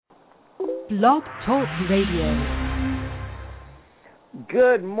Blog Talk Radio.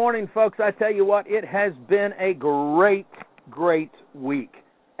 Good morning, folks. I tell you what, it has been a great week.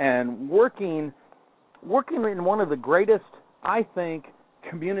 And working in one of the greatest, I think,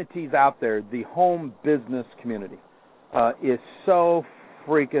 communities out there, the home business community, is so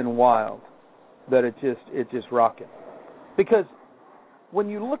freaking wild that it's just rocking. Because when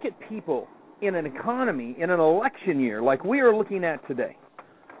you look at people in an economy, in an election year like we are looking at today,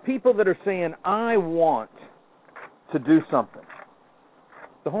 people that are saying, I want to do something.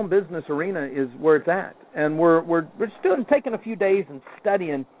 The home business arena is where it's at. And we're just taking a few days and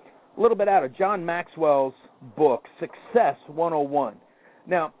studying a little bit out of John Maxwell's book, Success 101.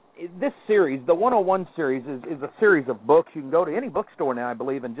 Now, this series, the 101 series, is a series of books. You can go to any bookstore now, I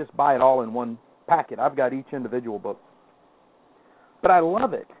believe, and just buy it all in one packet. I've got each individual book. But I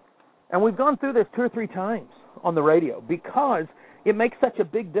love it. And we've gone through this 2 or 3 times on the radio because it makes such a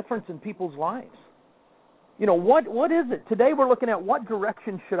big difference in people's lives. You know, what is it? Today we're looking at what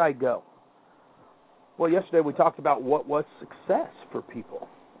direction should I go? Well, yesterday we talked about what was success for people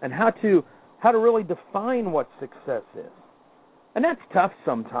and how to really define what success is. And that's tough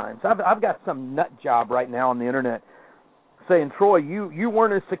sometimes. I've got some nut job right now on the internet saying, Troy, you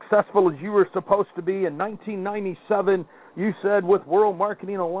weren't as successful as you were supposed to be in 1997. You said with World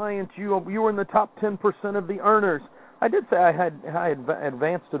Marketing Alliance you were in the top 10% of the earners. I did say I had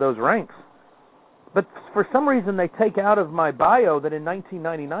advanced to those ranks. But for some reason they take out of my bio that in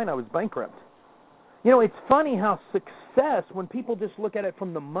 1999 I was bankrupt. You know, it's funny how success, when people just look at it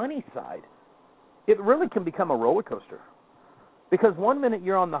from the money side, it really can become a roller coaster. Because one minute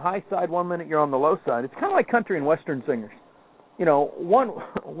you're on the high side, one minute you're on the low side. It's kind of like country and western singers. You know,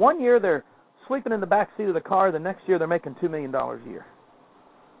 one year they're sleeping in the back seat of the car, the next year they're making $2 million a year.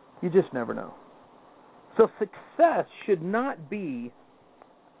 You just never know. So success should not be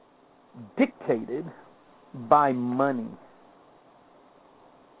dictated by money.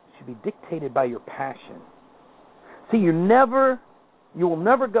 It should be dictated by your passion. See, you will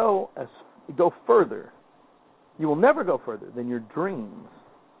never go further. You will never go further than your dreams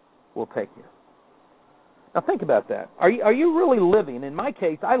will take you. Now think about that. Are you really living? In my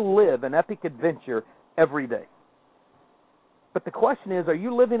case, I live an epic adventure every day. But the question is, are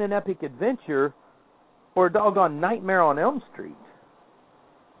you living an epic adventure or a doggone nightmare on Elm Street?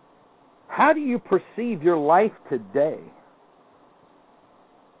 How do you perceive your life today?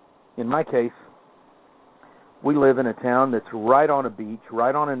 In my case, we live in a town that's right on a beach,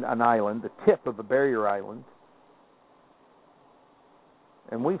 right on an island, the tip of a barrier island.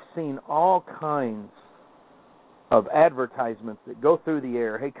 And we've seen all kinds of advertisements that go through the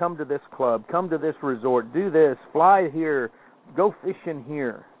air. Hey, come to this club, come to this resort, do this, fly here, go fishing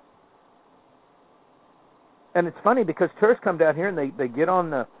here. And it's funny because tourists come down here and they get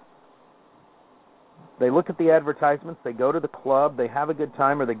on they look at the advertisements, they go to the club, they have a good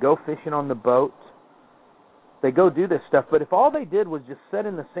time, or they go fishing on the boat. They go do this stuff. But if all they did was just sit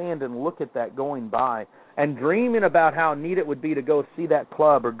in the sand and look at that going by and dreaming about how neat it would be to go see that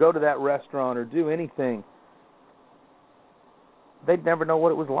club or go to that restaurant or do anything, they'd never know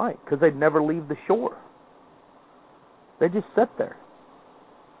what it was like because they'd never leave the shore. They just sit there.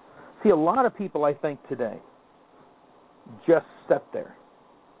 See, a lot of people, I think, today just sit there.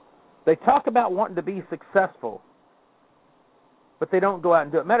 They talk about wanting to be successful, but they don't go out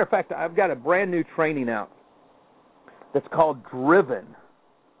and do it. Matter of fact, I've got a brand new training out that's called Driven,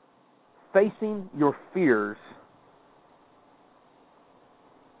 Facing Your Fears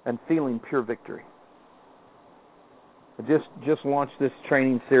and Feeling Pure Victory. I just launched this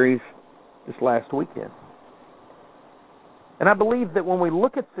training series this last weekend. And I believe that when we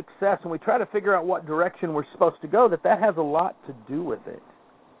look at success and we try to figure out what direction we're supposed to go, that has a lot to do with it.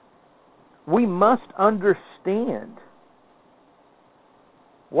 We must understand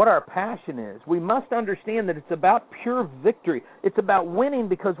what our passion is. We must understand that it's about pure victory. It's about winning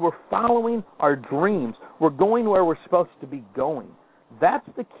because we're following our dreams. We're going where we're supposed to be going. That's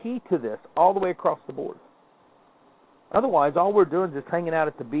the key to this all the way across the board. Otherwise, all we're doing is just hanging out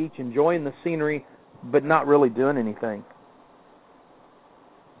at the beach, enjoying the scenery, but not really doing anything.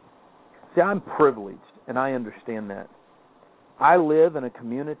 See, I'm privileged, and I understand that. I live in a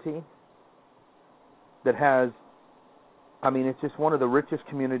community that has, it's just one of the richest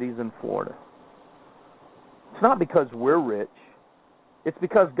communities in Florida. It's not because we're rich. It's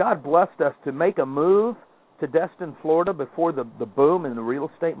because God blessed us to make a move to Destin, Florida before the boom in the real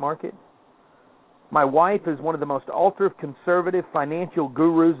estate market. My wife is one of the most ultra-conservative financial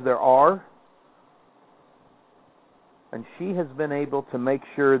gurus there are. And she has been able to make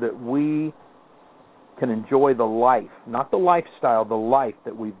sure that we can enjoy the life, not the lifestyle, the life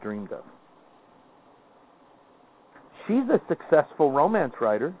that we've dreamed of. She's a successful romance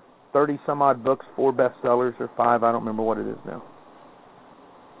writer, 30-some-odd books, 4 bestsellers, or 5, I don't remember what it is now.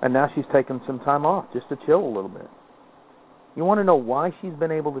 And now she's taken some time off just to chill a little bit. You want to know why she's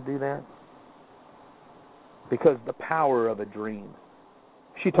been able to do that? Because the power of a dream.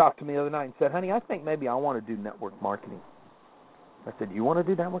 She talked to me the other night and said, honey, I think maybe I want to do network marketing. I said, you want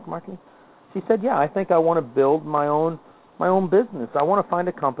to do network marketing? She said, yeah, I think I want to build my own business. I want to find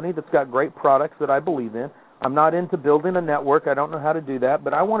a company that's got great products that I believe in. I'm not into building a network. I don't know how to do that,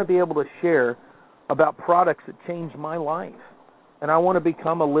 but I want to be able to share about products that change my life. And I want to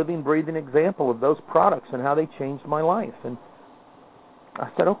become a living, breathing example of those products and how they changed my life. And I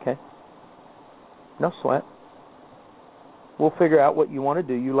said, okay, no sweat. We'll figure out what you want to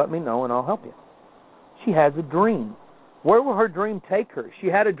do. You let me know, and I'll help you. She has a dream. Where will her dream take her? She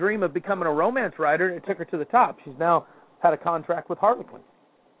had a dream of becoming a romance writer, and it took her to the top. She's now had a contract with Harlequin.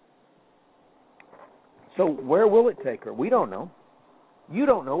 So where will it take her? We don't know. You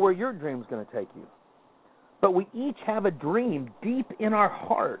don't know where your dream's going to take you. But we each have a dream deep in our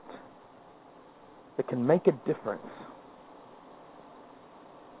heart that can make a difference.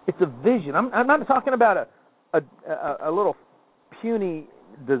 It's a vision. I'm not talking about a little puny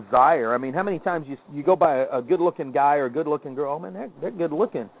desire. I mean, how many times you go by a good-looking guy or a good-looking girl, oh, man, they're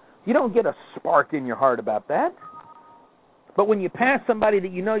good-looking. You don't get a spark in your heart about that. But when you pass somebody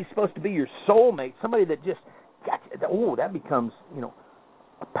that you know is supposed to be your soulmate, somebody that just, that becomes,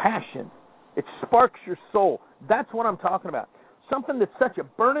 a passion. It sparks your soul. That's what I'm talking about. Something that's such a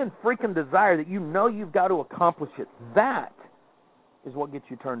burning freaking desire that you know you've got to accomplish it. That is what gets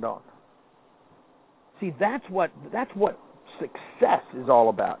you turned on. See, that's what success is all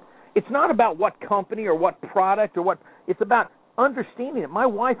about. It's not about what company or what product or what. It's about understanding it. My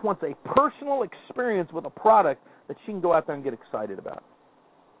wife wants a personal experience with a product that she can go out there and get excited about.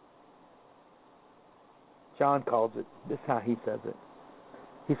 John calls it, this is how he says it.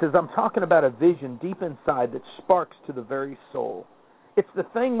 He says, I'm talking about a vision deep inside that sparks to the very soul. It's the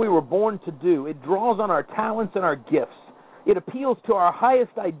thing we were born to do. It draws on our talents and our gifts. It appeals to our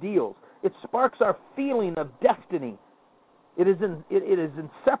highest ideals. It sparks our feeling of destiny. It is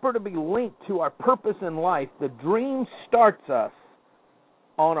inseparably linked to our purpose in life. The dream starts us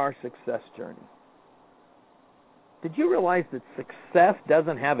on our success journey. Did you realize that success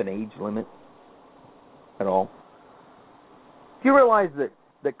doesn't have an age limit at all? Do you realize that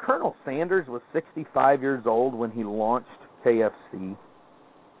Colonel Sanders was 65 years old when he launched KFC?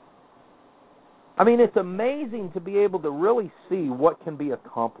 I mean, it's amazing to be able to really see what can be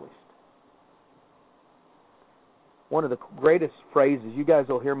accomplished. One of the greatest phrases, you guys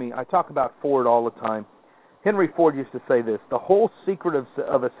will hear me, I talk about Ford all the time. Henry Ford used to say this, the whole secret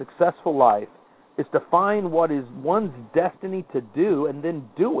of a successful life is to find what is one's destiny to do and then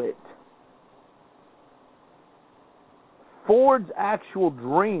do it. Ford's actual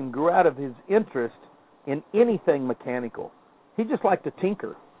dream grew out of his interest in anything mechanical. He just liked to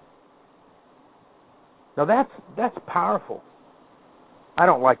tinker. Now that's powerful. I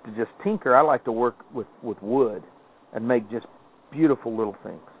don't like to just tinker. I like to work with wood and make just beautiful little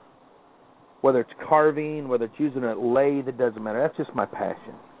things. Whether it's carving, whether it's using a lathe, it doesn't matter. That's just my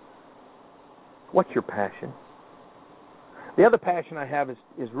passion. What's your passion? The other passion I have is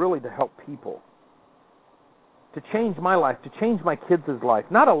really to help people. To change my life, to change my kids' life.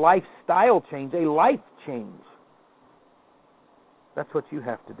 Not a lifestyle change, a life change. That's what you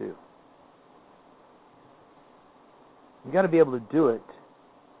have to do. You've got to be able to do it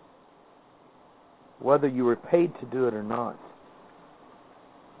whether you were paid to do it or not.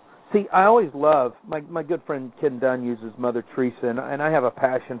 See, I always love, my good friend Ken Dunn uses Mother Teresa, and I have a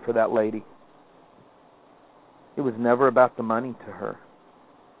passion for that lady. It was never about the money to her.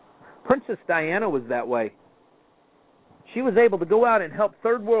 Princess Diana was that way. She was able to go out and help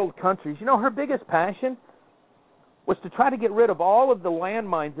third world countries. You know, her biggest passion was to try to get rid of all of the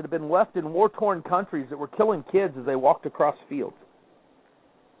landmines that had been left in war-torn countries that were killing kids as they walked across fields.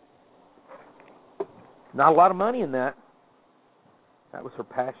 Not a lot of money in that. That was her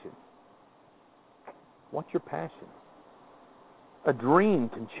passion. What's your passion? A dream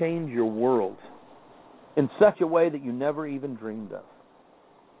can change your world in such a way that you never even dreamed of.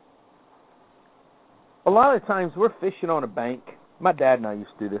 A lot of times we're fishing on a bank. My dad and I used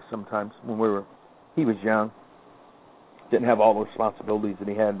to do this sometimes when he was young. Didn't have all the responsibilities that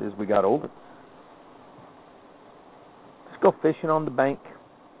he had as we got older. Just go fishing on the bank,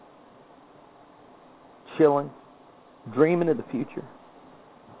 chilling, dreaming of the future.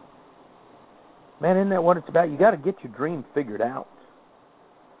 Man, isn't that what it's about? You got to get your dream figured out.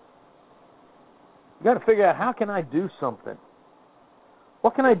 You got to figure out, how can I do something?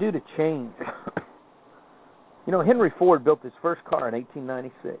 What can I do to change? You know, Henry Ford built his first car in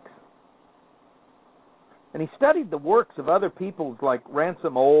 1896. And he studied the works of other people like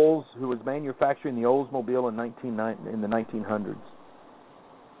Ransom Olds, who was manufacturing the Oldsmobile in the 1900s.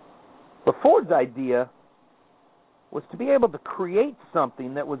 But Ford's idea was to be able to create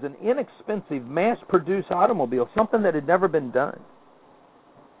something that was an inexpensive, mass-produced automobile, something that had never been done.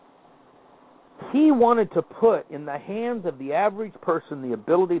 He wanted to put in the hands of the average person the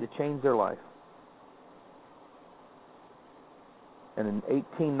ability to change their life. And in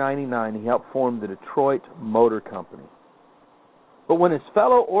 1899, he helped form the Detroit Motor Company. But when his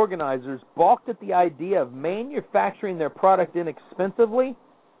fellow organizers balked at the idea of manufacturing their product inexpensively,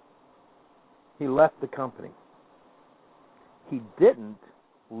 he left the company. He didn't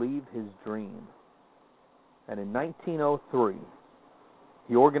leave his dream. And in 1903,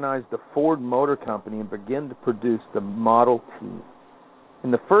 he organized the Ford Motor Company and began to produce the Model T.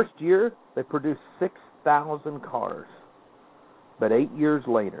 In the first year, they produced 6,000 cars. But 8 years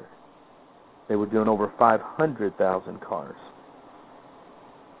later, they were doing over 500,000 cars.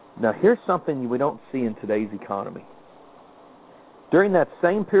 Now, here's something we don't see in today's economy. During that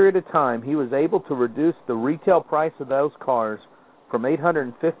same period of time, he was able to reduce the retail price of those cars from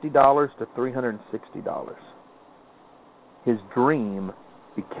 $850 to $360. His dream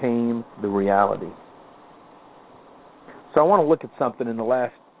became the reality. So I want to look at something in the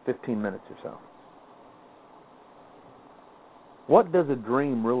last 15 minutes or so. What does a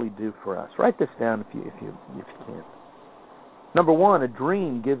dream really do for us? Write this down if you can. Number one, a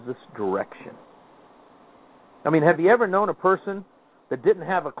dream gives us direction. I mean, have you ever known a person that didn't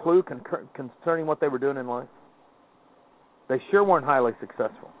have a clue concerning what they were doing in life? They sure weren't highly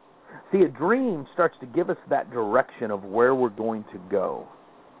successful. See, a dream starts to give us that direction of where we're going to go.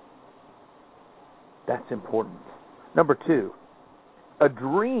 That's important. Number two, a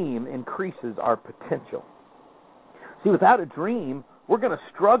dream increases our potential. See, without a dream, we're going to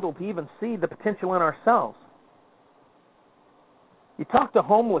struggle to even see the potential in ourselves. You talk to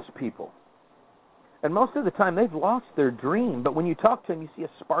homeless people, and most of the time they've lost their dream, but when you talk to them, you see a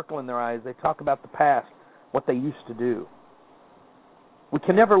sparkle in their eyes. They talk about the past, what they used to do. We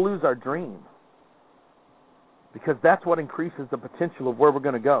can never lose our dream, because that's what increases the potential of where we're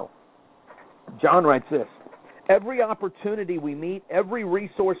going to go. John writes this: every opportunity we meet, every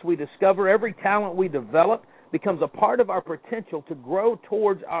resource we discover, every talent we develop becomes a part of our potential to grow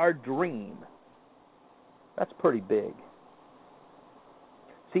towards our dream. That's pretty big.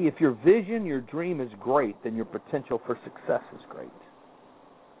 See, if your vision, your dream is great, then your potential for success is great.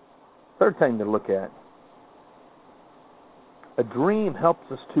 Third thing to look at: a dream helps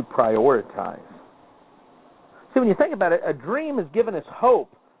us to prioritize. See, when you think about it, a dream has given us hope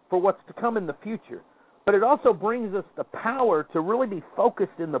for what's to come in the future, but it also brings us the power to really be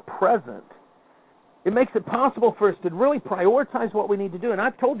focused in the present. It makes it possible for us to really prioritize what we need to do. And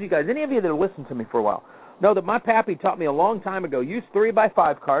I've told you guys, any of you that have listened to me for a while, know that my pappy taught me a long time ago, use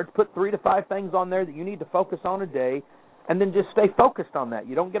 3x5 cards, put 3 to 5 things on there that you need to focus on a day, and then just stay focused on that.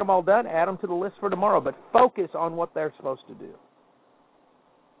 You don't get them all done, add them to the list for tomorrow, but focus on what they're supposed to do.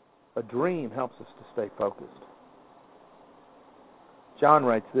 A dream helps us to stay focused. John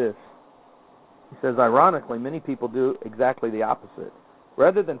writes this. He says, ironically, many people do exactly the opposite.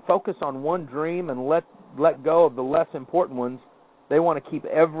 Rather than focus on one dream and let go of the less important ones, they want to keep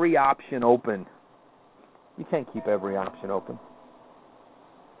every option open. You can't keep every option open.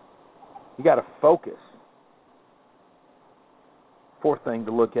 You got to focus. Fourth thing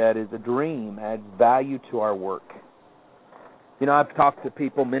to look at is a dream adds value to our work. You know, I've talked to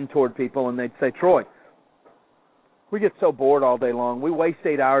people, mentored people, and they'd say, Troy, we get so bored all day long. We waste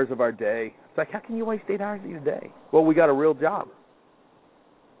 8 hours of our day. It's like, how can you waste 8 hours of your day? Well, we got a real job.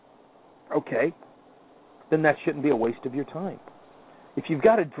 Okay, then that shouldn't be a waste of your time. If you've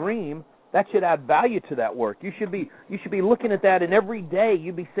got a dream, that should add value to that work. You should be looking at that, and every day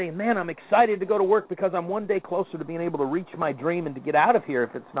you'd be saying, man, I'm excited to go to work because I'm one day closer to being able to reach my dream and to get out of here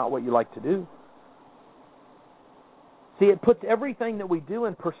if it's not what you like to do. See, it puts everything that we do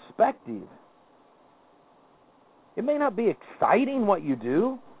in perspective. It may not be exciting what you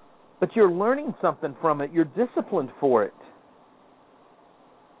do, but you're learning something from it. You're disciplined for it.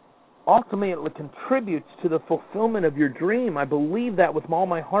 Ultimately, it contributes to the fulfillment of your dream. I believe that with all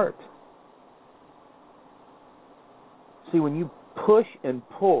my heart. See, when you push and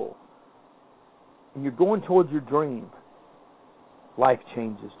pull, and you're going towards your dream, life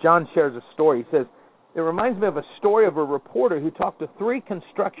changes. John shares a story. He says, it reminds me of a story of a reporter who talked to 3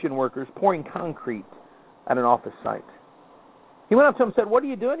 construction workers pouring concrete at an office site. He went up to him and said, what are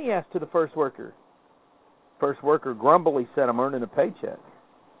you doing? He asked to the first worker. First worker grumbly said, I'm earning a paycheck.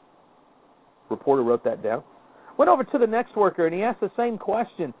 Reporter wrote that down. Went over to the next worker and he asked the same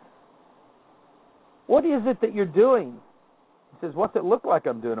question. What is it that you're doing? He says, what's it look like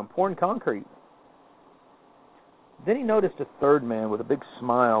I'm doing? I'm pouring concrete. Then he noticed a third man with a big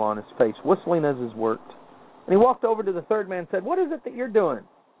smile on his face, whistling as he worked. And he walked over to the third man and said, what is it that you're doing?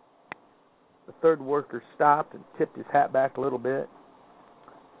 The third worker stopped and tipped his hat back a little bit.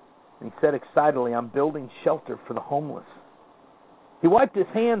 And he said excitedly, I'm building shelter for the homeless. He wiped his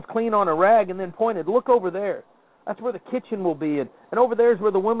hands clean on a rag and then pointed, look over there. That's where the kitchen will be. And over there is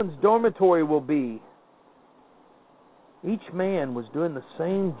where the women's dormitory will be. Each man was doing the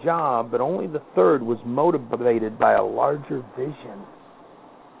same job, but only the third was motivated by a larger vision.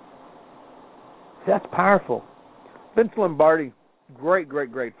 See, that's powerful. Vince Lombardi, great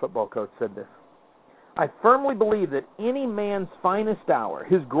football coach, said this. I firmly believe that any man's finest hour,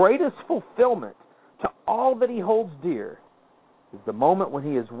 his greatest fulfillment to all that he holds dear, is the moment when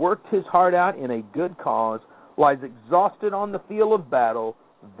he has worked his heart out in a good cause, lies exhausted on the field of battle,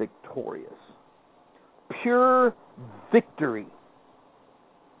 victorious. Pure victory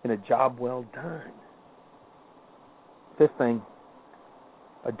in a job well done. Fifth thing,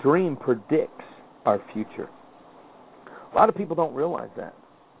 a dream predicts our future. A lot of people don't realize that.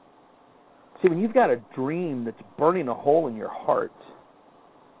 See, when you've got a dream that's burning a hole in your heart,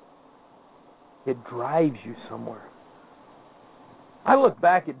 it drives you somewhere. I look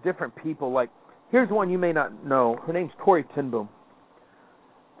back at different people, like, here's one you may not know. Her name's Corrie ten Boom.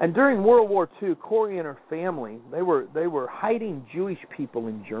 And during World War II, Corrie and her family, they were hiding Jewish people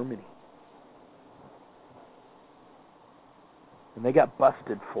in Germany. And they got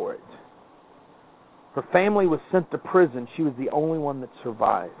busted for it. Her family was sent to prison. She was the only one that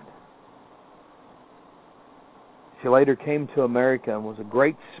survived. She later came to America and was a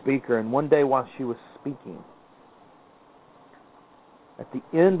great speaker. And one day while she was speaking, at the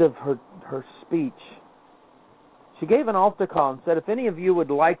end of her speech, she gave an altar call and said, if any of you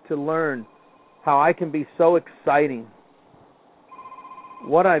would like to learn how I can be so exciting,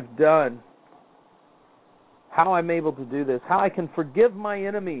 what I've done, how I'm able to do this, how I can forgive my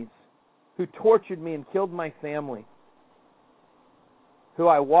enemies who tortured me and killed my family, who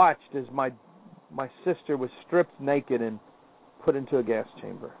I watched as my sister was stripped naked and put into a gas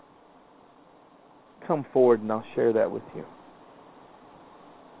chamber. Come forward and I'll share that with you.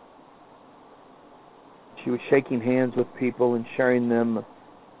 She was shaking hands with people and sharing them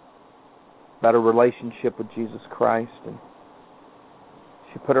about a relationship with Jesus Christ. And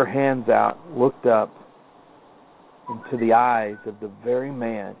she put her hands out, looked up into the eyes of the very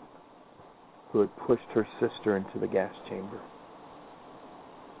man who had pushed her sister into the gas chamber.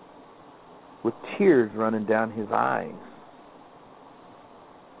 With tears running down his eyes,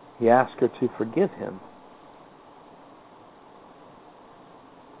 he asked her to forgive him.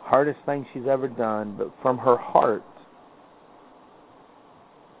 Hardest thing she's ever done, but from her heart,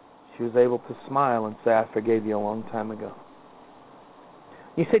 she was able to smile and say, I forgave you a long time ago.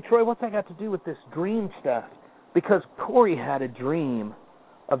 You say, Troy, what's that got to do with this dream stuff? Because Corrie had a dream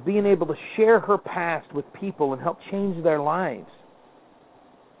of being able to share her past with people and help change their lives.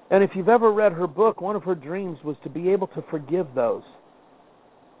 And if you've ever read her book, one of her dreams was to be able to forgive those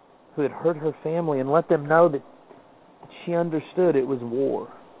who had hurt her family and let them know that she understood it was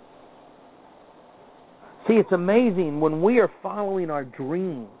war. See, it's amazing when we are following our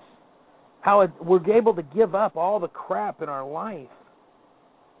dreams, how we're able to give up all the crap in our life.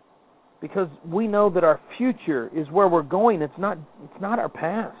 Because we know that our future is where we're going. It's not our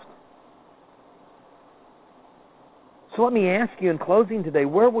past. So let me ask you in closing today,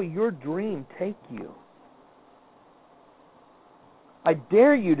 where will your dream take you? I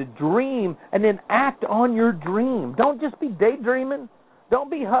dare you to dream and then act on your dream. Don't just be daydreaming. Don't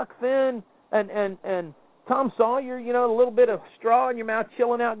be Huck Finn and Tom Sawyer, a little bit of straw in your mouth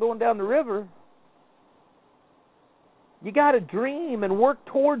chilling out going down the river. You got to dream and work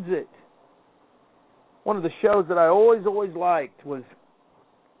towards it. One of the shows that I always liked was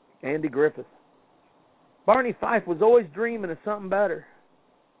Andy Griffith. Barney Fife was always dreaming of something better.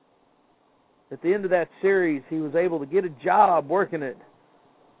 At the end of that series, he was able to get a job working at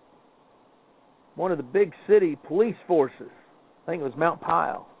one of the big city police forces. I think it was Mount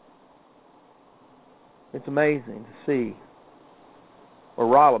Pyle. It's amazing to see. Or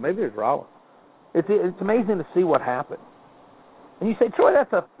Rolla. Maybe it was Rolla. It's amazing to see what happened. And you say, Troy,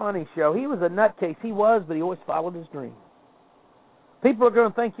 that's a funny show. He was a nutcase. He was, but he always followed his dream. People are going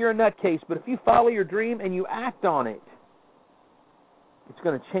to think you're a nutcase, but if you follow your dream and you act on it, it's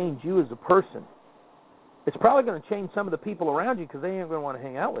going to change you as a person. It's probably going to change some of the people around you because they ain't going to want to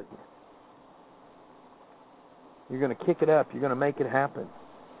hang out with you. You're going to kick it up. You're going to make it happen.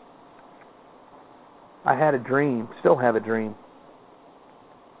 I had a dream, still have a dream,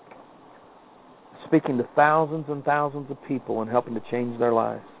 speaking to thousands and thousands of people and helping to change their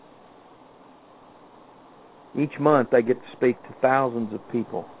lives. Each month I get to speak to thousands of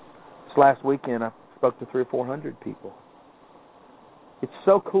people. This last weekend I spoke to 300 or 400 people. It's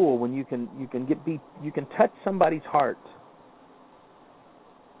so cool when you can touch somebody's heart,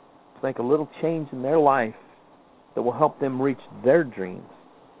 to make a little change in their life that will help them reach their dreams.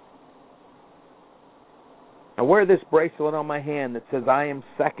 I wear this bracelet on my hand that says I am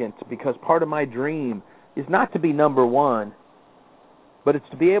second, because part of my dream is not to be number one, but it's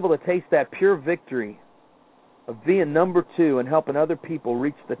to be able to taste that pure victory of being number two and helping other people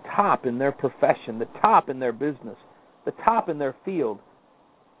reach the top in their profession, the top in their business, the top in their field,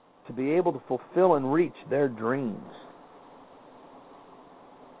 to be able to fulfill and reach their dreams.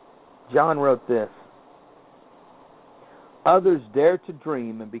 John wrote this: others dare to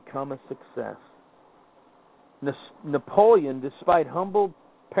dream and become a success. Napoleon, despite humble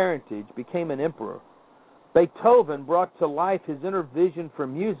parentage, became an emperor. Beethoven brought to life his inner vision for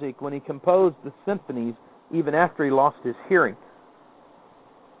music when he composed the symphonies even after he lost his hearing.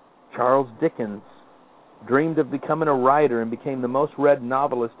 Charles Dickens dreamed of becoming a writer and became the most read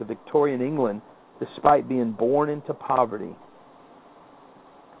novelist of Victorian England despite being born into poverty.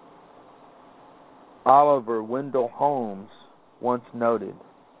 Oliver Wendell Holmes once noted,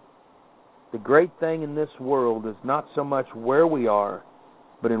 "The great thing in this world is not so much where we are,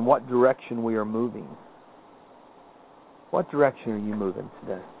 but in what direction we are moving." What direction are you moving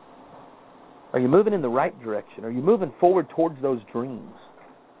today? Are you moving in the right direction? Are you moving forward towards those dreams?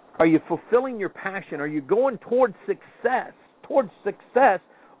 Are you fulfilling your passion? Are you going towards success?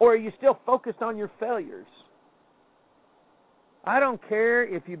 Or are you still focused on your failures? I don't care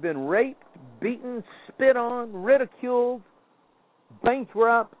if you've been raped, beaten, spit on, ridiculed,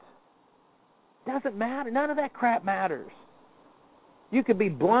 bankrupt. Doesn't matter. None of that crap matters. You could be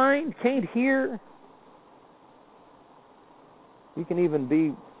blind, can't hear. You can even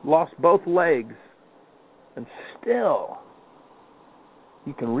be lost both legs, and still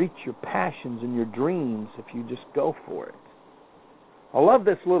you can reach your passions and your dreams if you just go for it. I love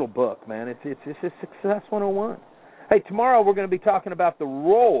this little book, man. It's Success 101. Hey, tomorrow we're going to be talking about the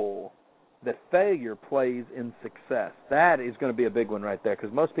role that failure plays in success. That is going to be a big one right there,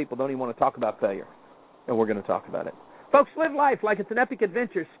 because most people don't even want to talk about failure, and we're going to talk about it. Folks, live life like it's an epic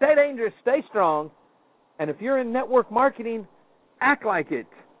adventure. Stay dangerous, stay strong, and if you're in network marketing, act like it.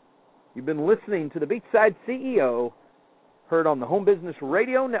 You've been listening to the Beachside CEO, heard on the Home Business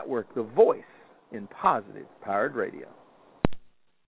Radio Network, the voice in positive powered radio.